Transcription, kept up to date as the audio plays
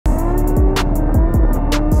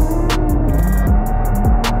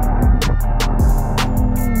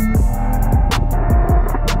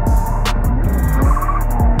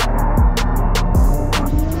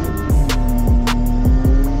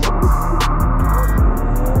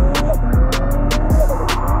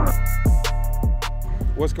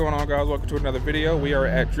What's going on, guys? Welcome to another video. We are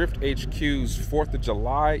at Drift HQ's 4th of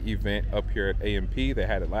July event up here at AMP. They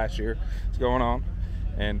had it last year. It's going on.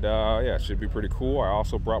 And yeah, it should be pretty cool. I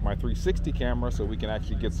also brought my 360 camera so we can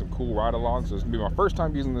actually get some cool ride-alongs. So it's gonna be my first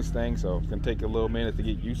time using this thing, so it's gonna take a little minute to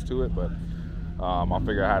get used to it, but I'll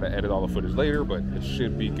figure out how to edit all the footage later, but it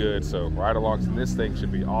should be good. So ride-alongs in this thing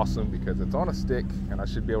should be awesome because it's on a stick and I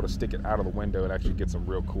should be able to stick it out of the window and actually get some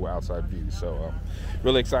real cool outside views. So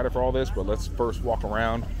really excited for all this, but let's first walk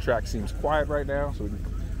around. Track seems quiet right now, so we can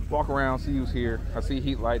walk around, see who's here. I see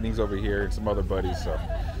Heat Lightning's over here and some other buddies, so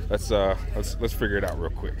let's figure it out real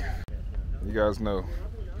quick. You guys know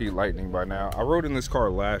Heat Lightning by now. I rode in this car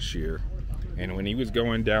last year, and when he was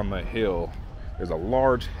going down the hill, there's a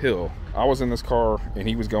large hill. I was in this car and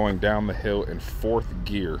he was going down the hill in 4th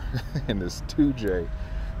gear in this 2J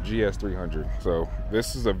GS300. So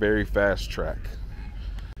this is a very fast track.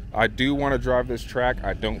 I do want to drive this track.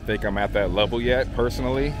 I don't think I'm at that level yet,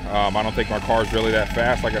 personally. I don't think my car is really that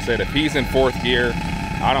fast. Like I said, if he's in 4th gear,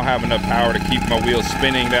 I don't have enough power to keep my wheels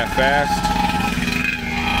spinning that fast.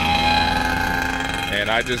 And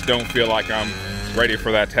I just don't feel like I'm ready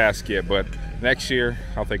for that task yet. But next year,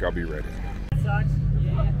 I think I'll be ready.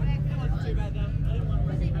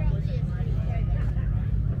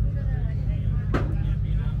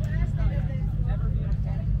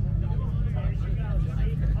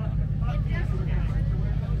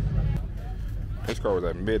 This car was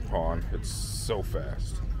at mid-pawn. It's so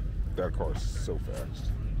fast. That car is so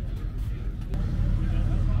fast.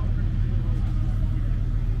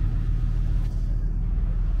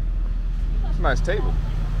 It's a nice table.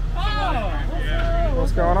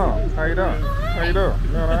 What's going on? How you doing? How you doing?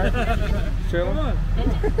 You all right? Chilling?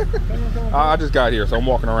 I just got here, so I'm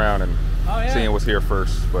walking around and seeing what's here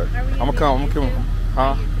first. But I'm gonna come.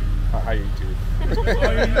 Huh? How you too? Are you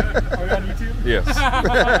on YouTube? Yes.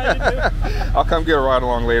 I'll come get a ride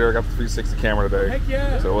along later. I got the 360 camera today. Heck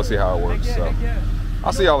yeah. So we'll see how it works. So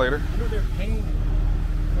I'll see y'all later. They're paying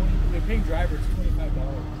drivers $25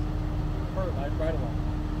 per ride along.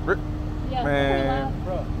 Yeah, man.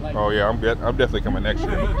 Oh yeah, I'm definitely coming next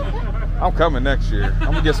year. I'm coming next year.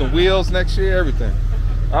 I'm gonna get some wheels next year, everything.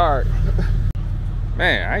 All right.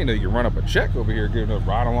 Man, I didn't know you could run up a check over here giving us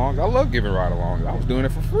ride-alongs. I love giving ride-alongs. I was doing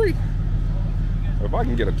it for free. If I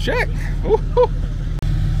can get a check,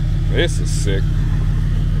 this is sick.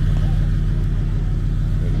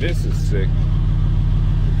 And this is sick.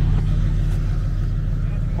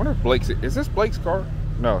 I wonder if Blake's, is this Blake's car?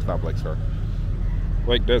 No, it's not Blake's car.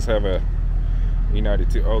 Blake does have a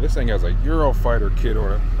E92. Oh, this thing has a Eurofighter kit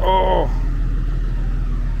on it.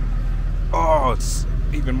 Oh, it's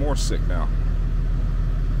even more sick now.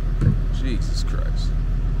 Jesus Christ.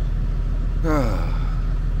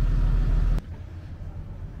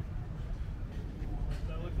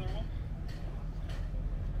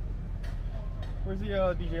 Where's the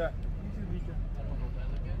DJ at?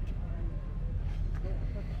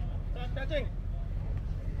 Stop touching!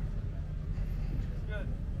 Good.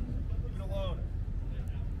 Leave it alone.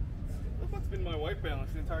 Look what's been my white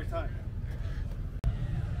balance the entire time.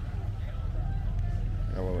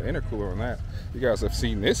 A little intercooler on that. You guys have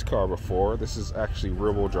seen this car before. This is actually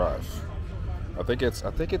rear-wheel drive. I think it's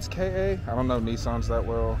KA. I don't know Nissans that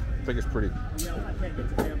well. I think it's pretty.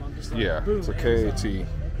 Yeah, it's a KAT.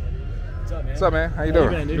 What's up, man? What's up, man? How you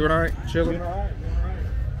doing? Doing all right? Chilling? Doing all right.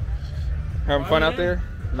 Having fun out there?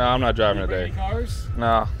 No, I'm not driving today. Any cars?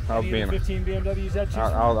 No, I'll be in 15 BMWs that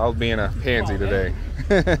I'll be in a pansy today.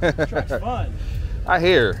 Track's fun. I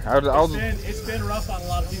hear. It's been rough on a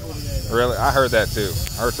lot of people today. Though. Really? I heard that too.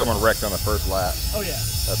 I heard someone wrecked on the first lap. Oh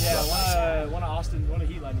yeah. One of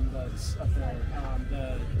Heat Lightning buds up there.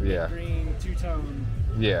 The green two-tone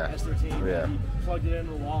S13. Yeah. He plugged it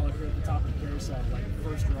into the wall at the top of the carousel, like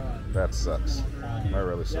first run. That sucks. That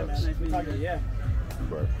really sucks. Yeah.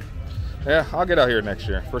 But yeah, I'll get out here next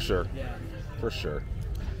year for sure. Yeah. For sure.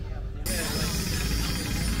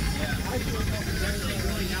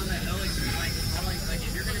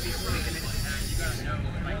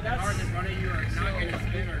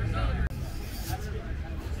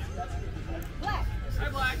 Hi,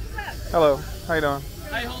 Black. Hello. How you doing?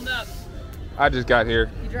 How you holding up? I just got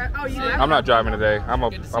here. You drive? Oh, you? I'm not driving today. I'm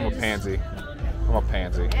a pansy. I'm a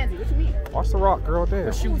pansy. Pansy? What you mean? Watch the rock, girl. Damn.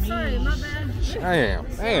 Oh, sorry, my bad. Damn,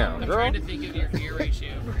 I'm girl. trying to think of your gear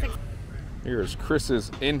ratio. Here's Chris's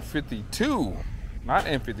N52, not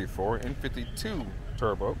N54, N52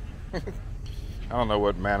 turbo. I don't know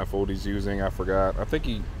what manifold he's using. I forgot. I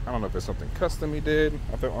don't know if it's something custom he did.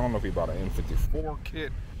 I don't know if he bought an N54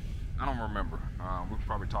 kit. I don't remember. We'll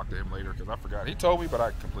probably talk to him later because I forgot. He told me, but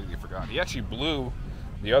I completely forgot. He actually blew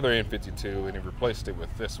the other N52 and he replaced it with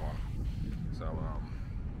this one. So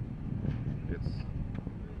It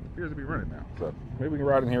appears to be running now. So maybe we can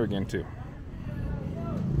ride in here again too.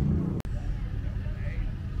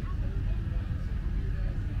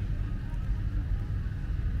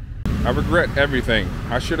 I regret everything.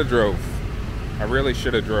 I should have drove. I really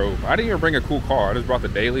should have drove. I didn't even bring a cool car. I just brought the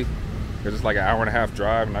daily because it's like an hour and a half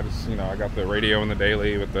drive, and I just, you know, I got the radio in the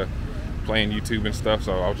daily with the playing YouTube and stuff,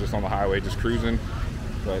 so I was just on the highway just cruising.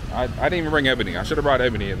 But I didn't even bring Ebony. I should have brought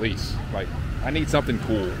Ebony at least. Like, I need something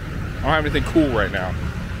cool. I don't have anything cool right now.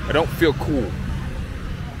 I don't feel cool.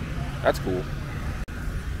 That's cool.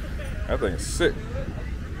 That thing is sick.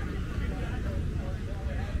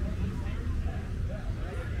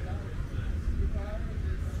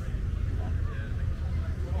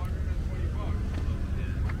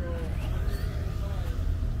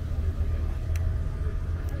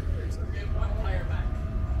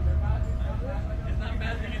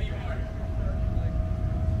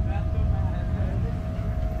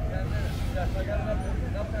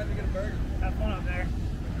 Have fun up there.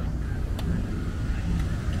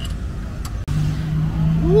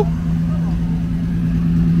 Woo.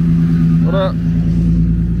 What up?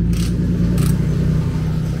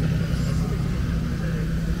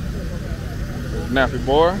 Nappy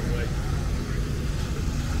boy.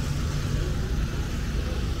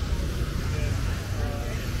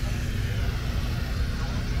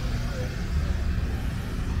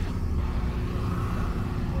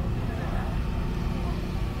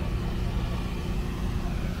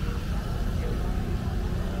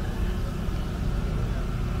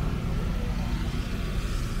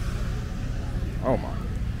 Oh my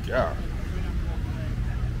God.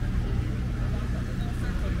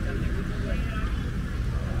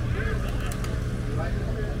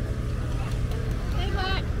 Hey,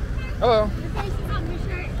 Black. Hello. Your face is on your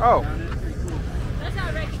shirt. Oh. That's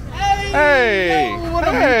not right. Hey.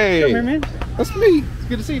 Hey. Come here, man. That's me. It's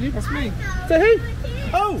good to see you, dude. That's me. Say hey.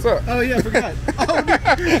 Oh. What's up? Oh yeah, I forgot. Oh,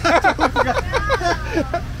 dude. I forgot.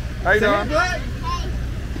 How you Say hey, doing? Black.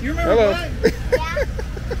 You remember Hello.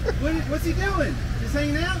 Black? What's he doing? Just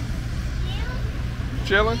hanging out?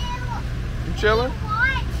 Chilling? You chilling?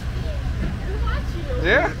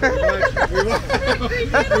 Yeah.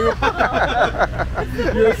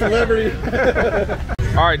 You're a celebrity.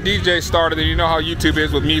 All right, DJ started, and you know how YouTube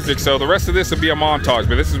is with music, so the rest of this will be a montage,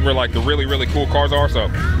 but this is where like the really, really cool cars are, so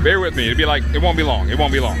bear with me. It'll be like, it won't be long. It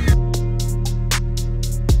won't be long.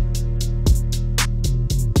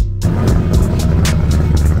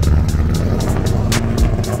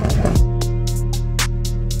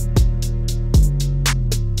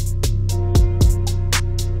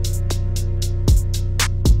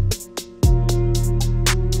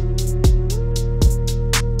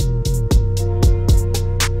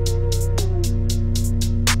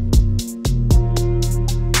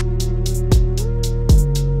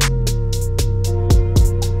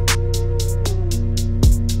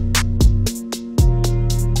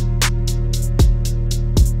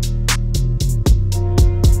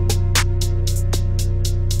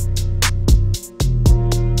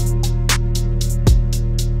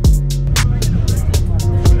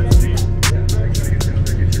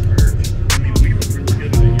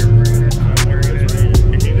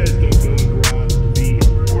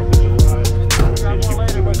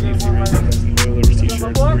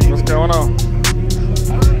 What's going on?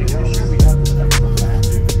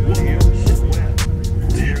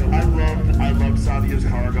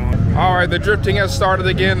 All right, the drifting has started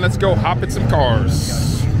again. Let's go hop in some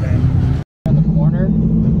cars. On the corner.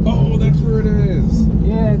 Oh, that's where it is.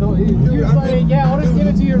 Yeah, he was like, yeah, I'll just give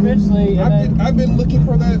it to you eventually. I've been looking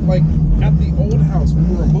for that like at the old house when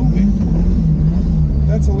we were moving.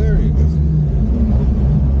 That's hilarious.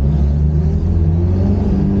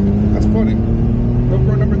 That's funny.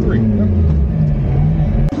 GoPro number 3. Yep.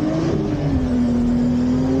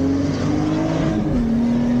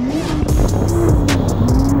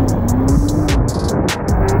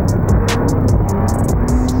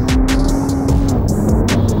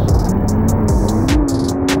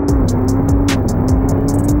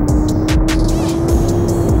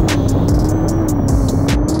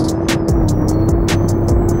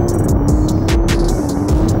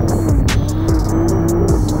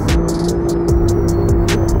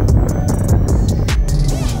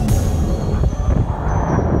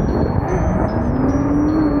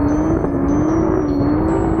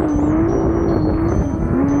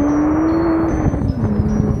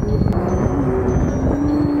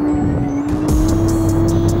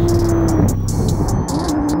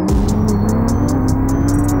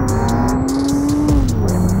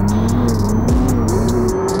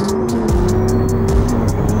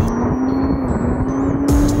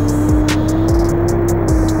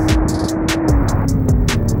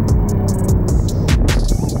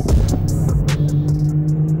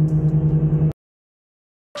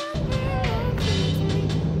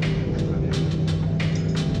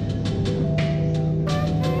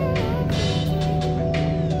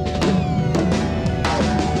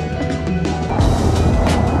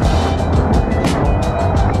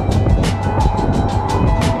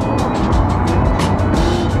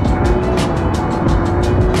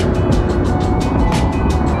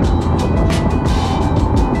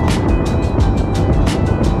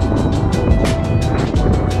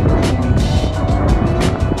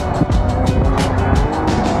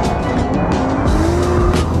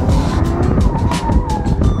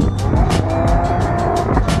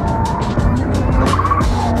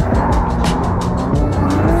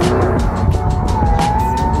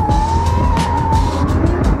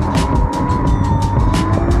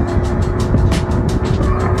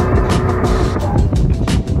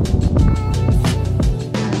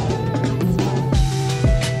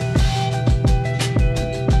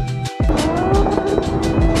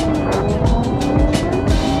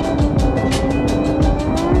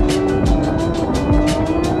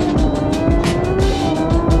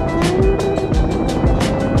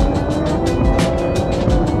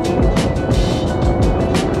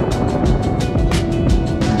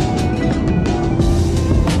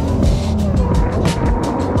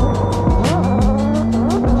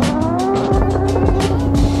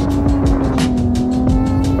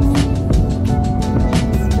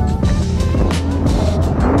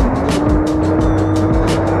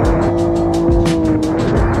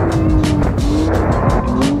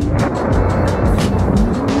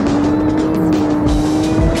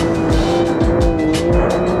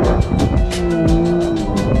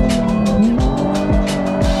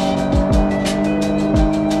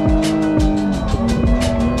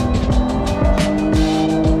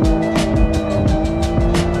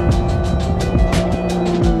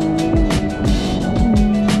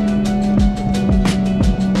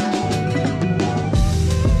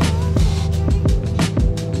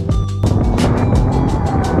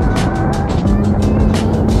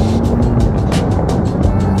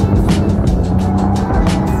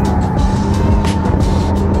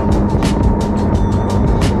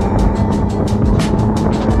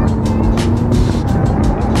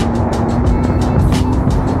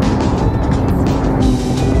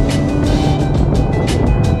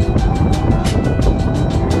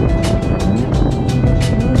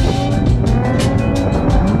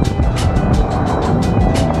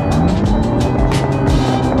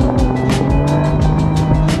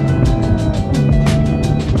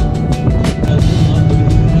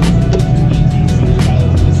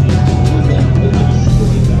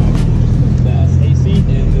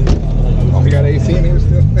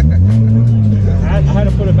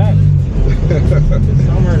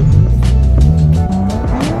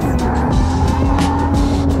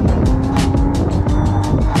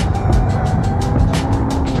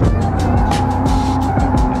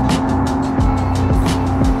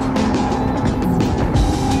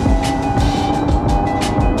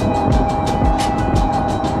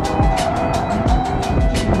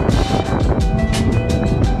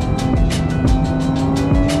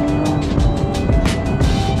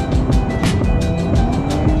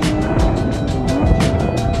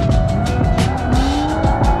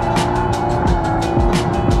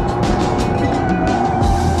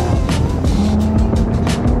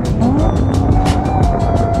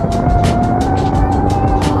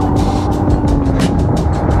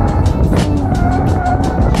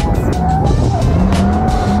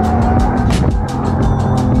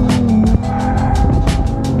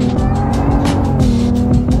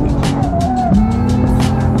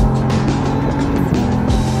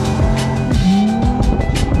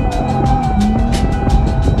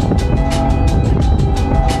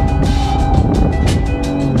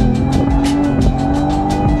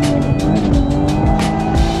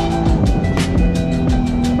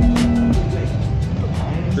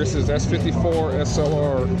 654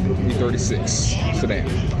 SLR E36 sedan.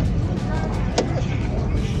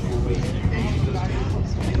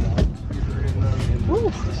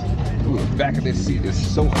 Woo. Ooh, the back of this seat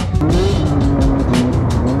is so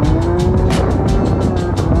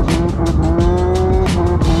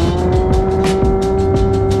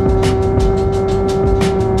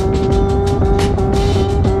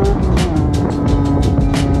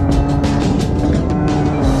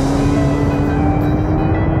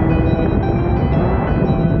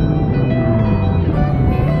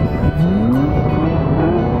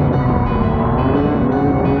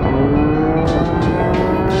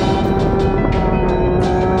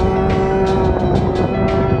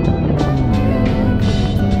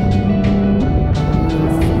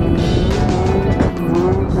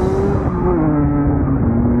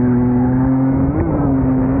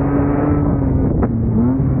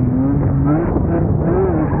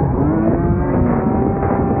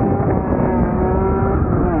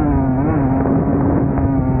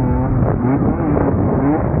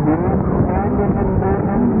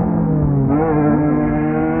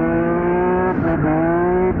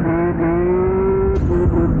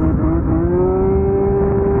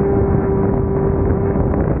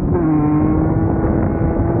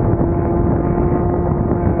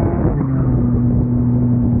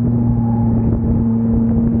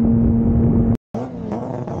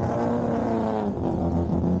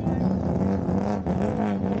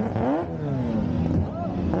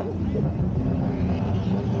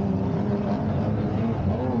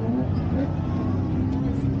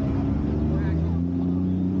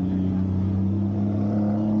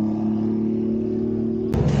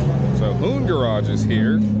Garage is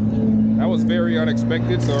here. That was very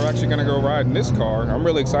unexpected, so we're actually going to go ride in this car. I'm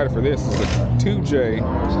really excited for this. It's a 2J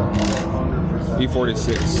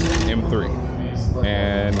E46 M3.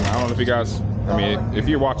 And I don't know if you guys, I mean, if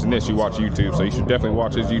you're watching this, you watch YouTube, so you should definitely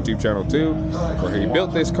watch his YouTube channel too, where he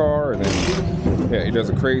built this car, and then, yeah, he does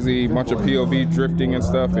a crazy bunch of POV drifting and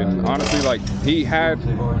stuff. And honestly, like, he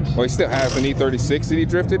still has an E36 that he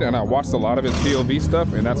drifted, and I watched a lot of his POV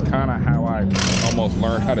stuff, and that's kind of how I almost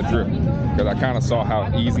learned how to drift, because I kind of saw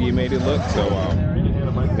how easy he made it look. So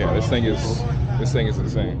yeah, this thing is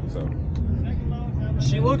insane. So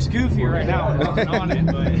she looks goofy right now on it,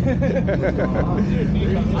 but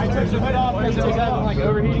I took the hood off because it was having like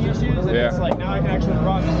overheating issues, and yeah, it's like now I can actually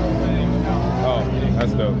run the whole thing. Oh,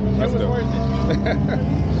 that's dope. That's dope.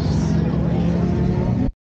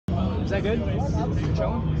 Is that good?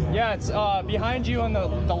 Showing? Yeah, it's behind you on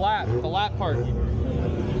the lap part.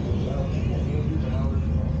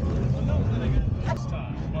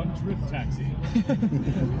 On Drift Taxi.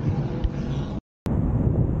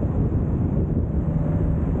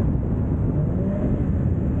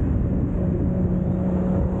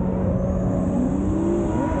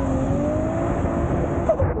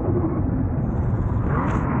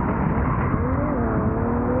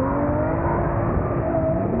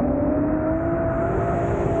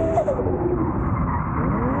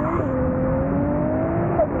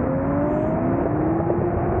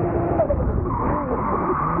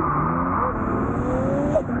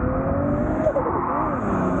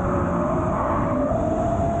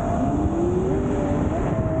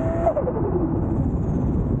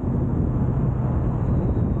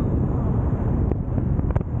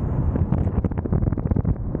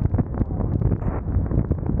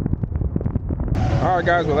 Alright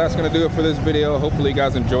guys, well that's going to do it for this video. Hopefully you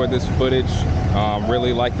guys enjoyed this footage.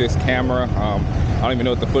 Really like this camera. I don't even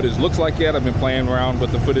know what the footage looks like yet. I've been playing around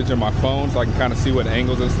with the footage on my phone so I can kind of see what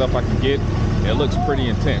angles and stuff I can get. It looks pretty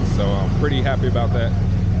intense, so I'm pretty happy about that.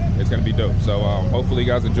 It's going to be dope. So hopefully you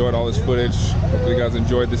guys enjoyed all this footage. Hopefully you guys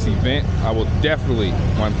enjoyed this event. I will definitely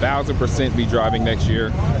 1000% be driving next year.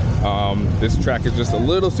 This track is just a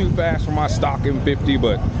little too fast for my stock M50,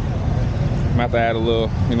 but I'm gonna have to add a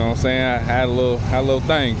little, you know what I'm saying? I had a little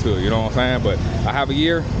thing to it, you know what I'm saying? But I have a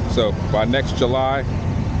year, so by next July,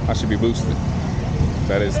 I should be boosted.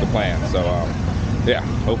 That is the plan. So yeah,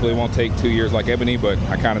 hopefully it won't take 2 years like Ebony, but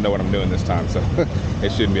I kind of know what I'm doing this time, so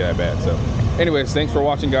it shouldn't be that bad. So anyways, thanks for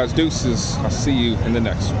watching guys. Deuces. I'll see you in the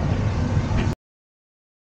next one.